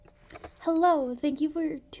Hello, thank you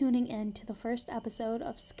for tuning in to the first episode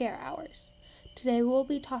of Scare Hours. Today we'll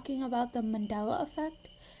be talking about the Mandela Effect,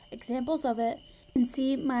 examples of it, and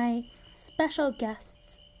see my special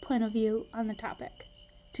guest's point of view on the topic.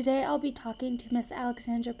 Today I'll be talking to Miss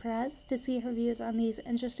Alexandra Perez to see her views on these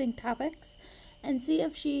interesting topics and see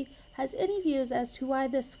if she has any views as to why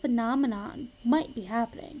this phenomenon might be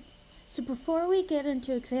happening. So before we get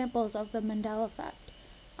into examples of the Mandela Effect,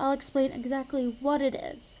 I'll explain exactly what it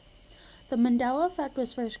is. The Mandela Effect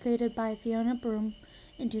was first created by Fiona Broome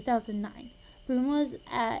in 2009. Broome was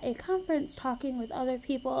at a conference talking with other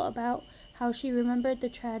people about how she remembered the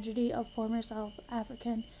tragedy of former South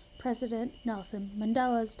African President Nelson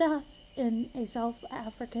Mandela's death in a South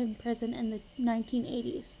African prison in the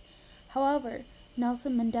 1980s. However,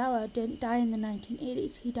 Nelson Mandela didn't die in the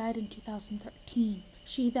 1980s, he died in 2013.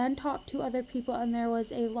 She then talked to other people, and there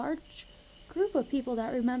was a large group of people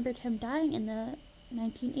that remembered him dying in the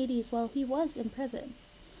 1980s while he was in prison.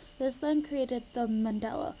 This then created the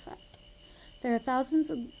Mandela Effect. There are thousands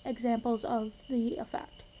of examples of the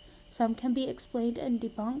effect. Some can be explained and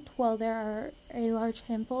debunked, while there are a large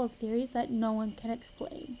handful of theories that no one can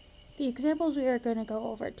explain. The examples we are going to go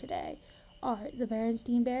over today are the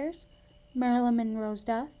Berenstain Bears, Marilyn Monroe's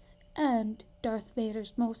death, and Darth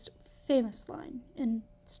Vader's most famous line in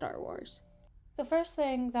Star Wars. The first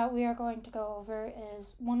thing that we are going to go over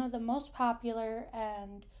is one of the most popular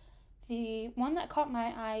and the one that caught my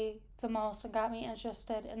eye the most and got me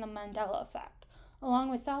interested in the Mandela Effect, along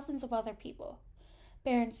with thousands of other people.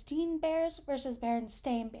 Berenstain Bears versus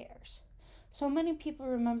Berenstain Bears. So many people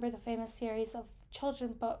remember the famous series of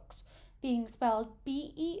children's books being spelled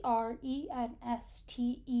Berenstein.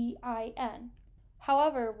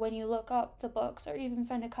 However, when you look up the books or even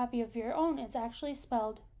find a copy of your own, it's actually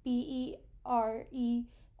spelled Berenstain.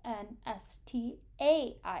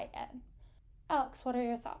 Alex, what are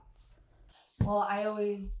your thoughts? Well, I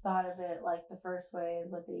always thought of it like the first way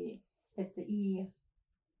with it's the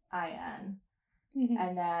EIN. Mm-hmm.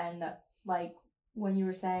 And then like when you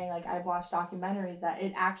were saying like I've watched documentaries that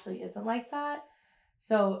it actually isn't like that.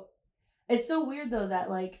 So it's so weird though that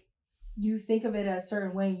like you think of it a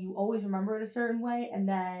certain way, you always remember it a certain way, and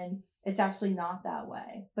then it's actually not that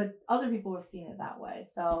way. But other people have seen it that way.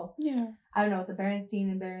 So yeah. I don't know, with the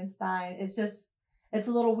Berenstain and Berenstein, it's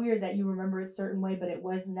a little weird that you remember it a certain way, but it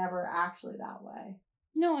was never actually that way.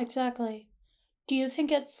 No, exactly. Do you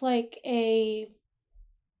think it's like a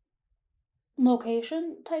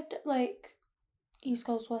location type, like East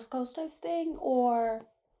Coast, West Coast type thing, or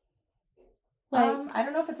like? I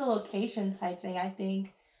don't know if it's a location type thing. I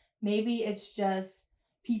think maybe it's just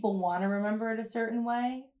people want to remember it a certain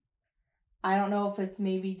way. I don't know if it's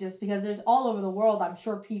maybe just because there's all over the world, I'm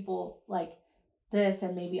sure people like this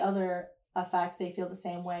and maybe other effects, they feel the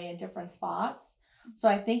same way in different spots. So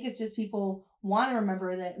I think it's just people want to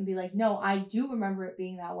remember that and be like, no, I do remember it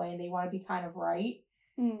being that way, and they want to be kind of right.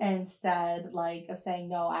 Instead like of saying,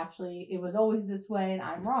 no, actually it was always this way and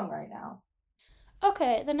I'm wrong right now.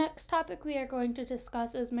 Okay, the next topic we are going to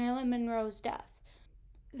discuss is Marilyn Monroe's death.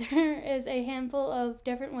 There is a handful of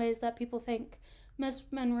different ways that people think Miss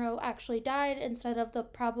Monroe actually died instead of the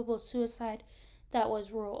probable suicide that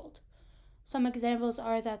was ruled. Some examples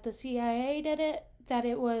are that the CIA did it, that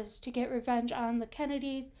it was to get revenge on the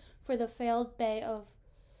Kennedys for the failed Bay of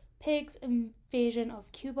Pigs invasion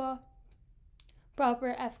of Cuba.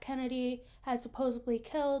 Robert F. Kennedy had supposedly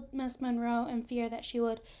killed Miss Monroe in fear that she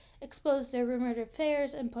would expose their rumored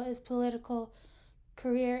affairs and put his political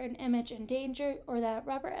career and image in danger, or that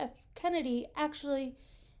Robert F. Kennedy actually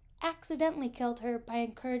accidentally killed her by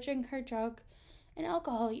encouraging her drug and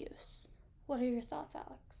alcohol use. What are your thoughts,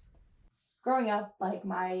 Alex? Growing up, like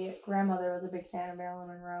my grandmother was a big fan of Marilyn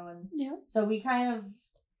Monroe, and yeah. So we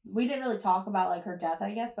didn't really talk about like her death,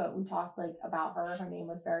 I guess, but we talked like about her. Her name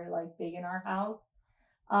was very like big in our house.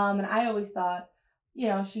 And I always thought,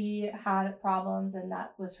 she had problems and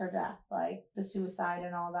that was her death, like the suicide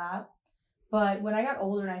and all that. But when I got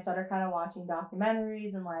older and I started kind of watching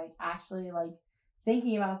documentaries and like actually like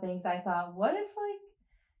thinking about things, I thought, what if like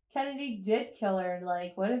Kennedy did kill her?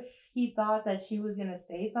 Like, what if he thought that she was gonna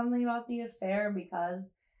say something about the affair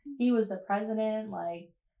because he was the president?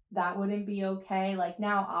 Like, that wouldn't be okay. Like,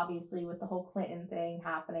 now, obviously, with the whole Clinton thing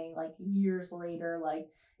happening, like, years later, like,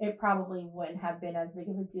 it probably wouldn't have been as big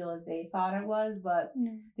of a deal as they thought it was. But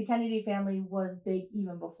the Kennedy family was big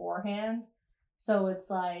even beforehand. So it's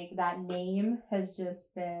like that name has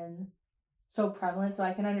just been so prevalent, so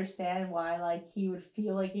I can understand why like he would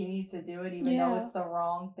feel like he needs to do it even though it's the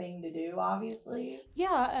wrong thing to do, obviously.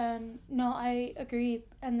 Yeah, and no, I agree.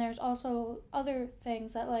 And there's also other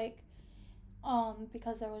things that like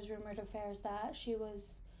because there was rumored affairs that she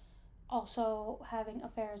was also having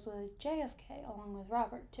affairs with JFK along with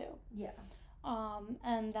Robert too. Yeah.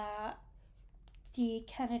 And that the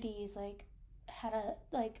Kennedys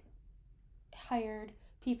hired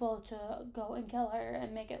people to go and kill her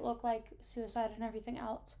and make it look like suicide and everything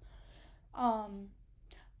else.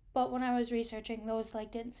 But when I was researching, those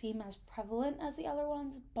didn't seem as prevalent as the other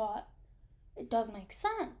ones, but it does make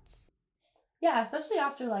sense. Yeah, especially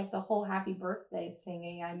after the whole happy birthday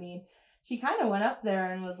singing. I mean, she kind of went up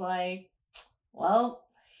there and was like, well,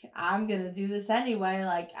 I'm going to do this anyway.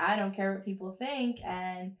 I don't care what people think.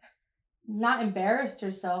 And not embarrassed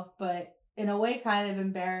herself, but in a way kind of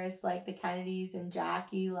embarrassed the Kennedys and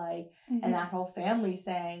Jackie, and that whole family,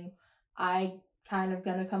 saying, I kind of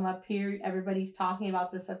gonna come up here, everybody's talking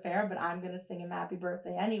about this affair, but I'm gonna sing him happy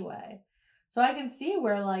birthday anyway. So I can see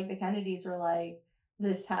where the Kennedys were like,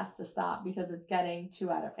 this has to stop because it's getting too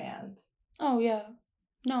out of hand. Oh yeah,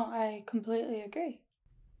 no, I completely agree.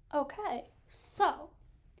 Okay, so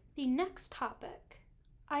the next topic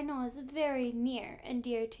I know is very near and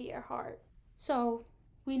dear to your heart. So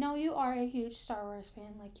we know you are a huge Star Wars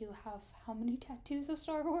fan. You have how many tattoos of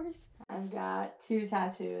Star Wars? I've got 2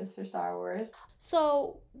 tattoos for Star Wars.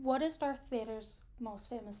 So what is Darth Vader's most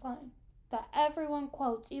famous line that everyone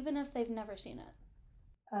quotes even if they've never seen it?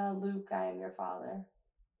 Luke, I am your father.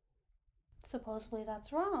 Supposedly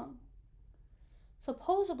that's wrong.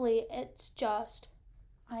 Supposedly it's just,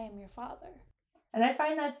 I am your father. And I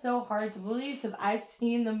find that so hard to believe because I've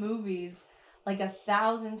seen the movies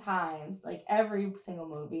 1,000 times, every single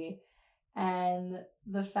movie. And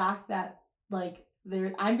the fact that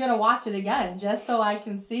I'm gonna watch it again just so I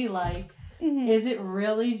can see is it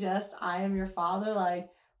really just I am your father?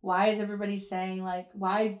 Why is everybody saying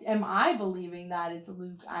why am I believing that it's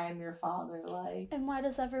Luke, I am your father? And why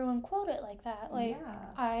does everyone quote it like that? Yeah.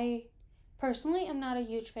 I personally am not a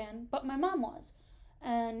huge fan, but my mom was,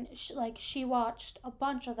 and she watched a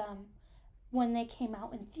bunch of them when they came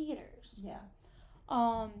out in theaters. Yeah.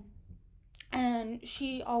 And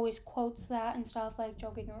she always quotes that and stuff,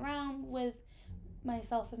 joking around with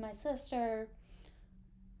myself and my sister.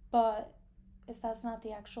 But if that's not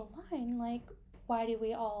the actual line, why do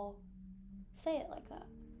we all say it like that?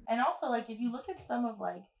 And also, if you look at some of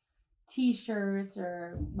t-shirts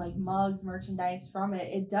or mugs, merchandise from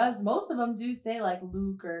it, it does, most of them do say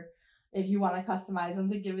Luke, or if you want to customize them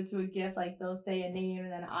to give it to a gift, they'll say a name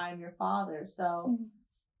and then I'm your father. So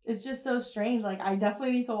it's just so strange. I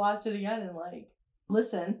definitely need to watch it again and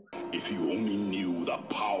listen. If you only knew the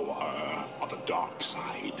power of the dark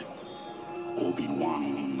side.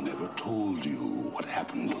 Obi-Wan never told you what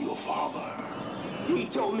happened to your father. He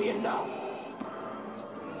told me enough.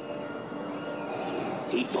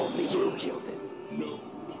 He told me you killed him. No.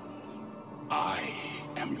 I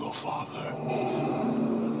am your father.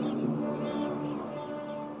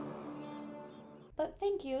 But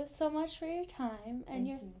thank you so much for your time and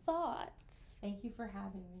your thoughts. Thank you for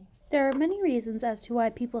having me. There are many reasons as to why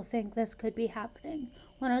people think this could be happening.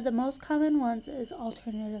 One of the most common ones is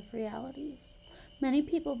alternative realities. Many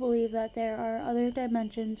people believe that there are other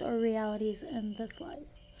dimensions or realities in this life.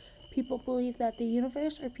 People believe that the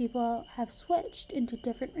universe or people have switched into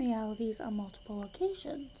different realities on multiple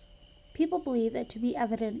occasions. People believe it to be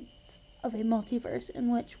evidence of a multiverse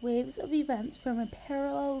in which waves of events from a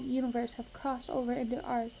parallel universe have crossed over into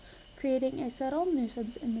ours, creating a subtle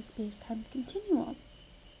nuisance in the space-time continuum.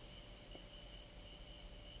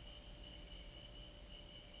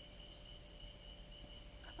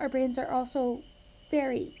 Our brains are also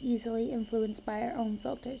very easily influenced by our own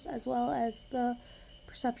filters, as well as the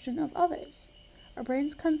perception of others. Our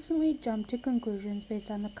brains constantly jump to conclusions based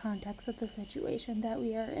on the context of the situation that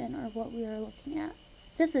we are in or what we are looking at.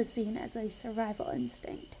 This is seen as a survival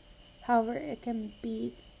instinct. However, it can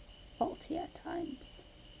be faulty at times.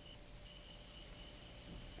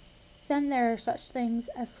 Then there are such things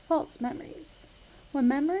as false memories. When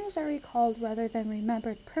memories are recalled rather than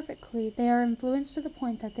remembered perfectly, they are influenced to the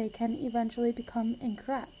point that they can eventually become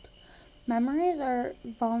incorrect. Memories are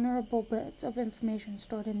vulnerable bits of information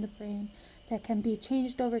stored in the brain that can be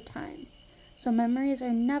changed over time, so memories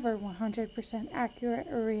are never 100% accurate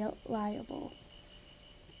or reliable.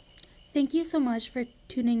 Thank you so much for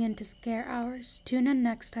tuning in to Scare Hours. Tune in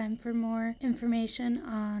next time for more information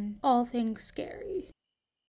on all things scary.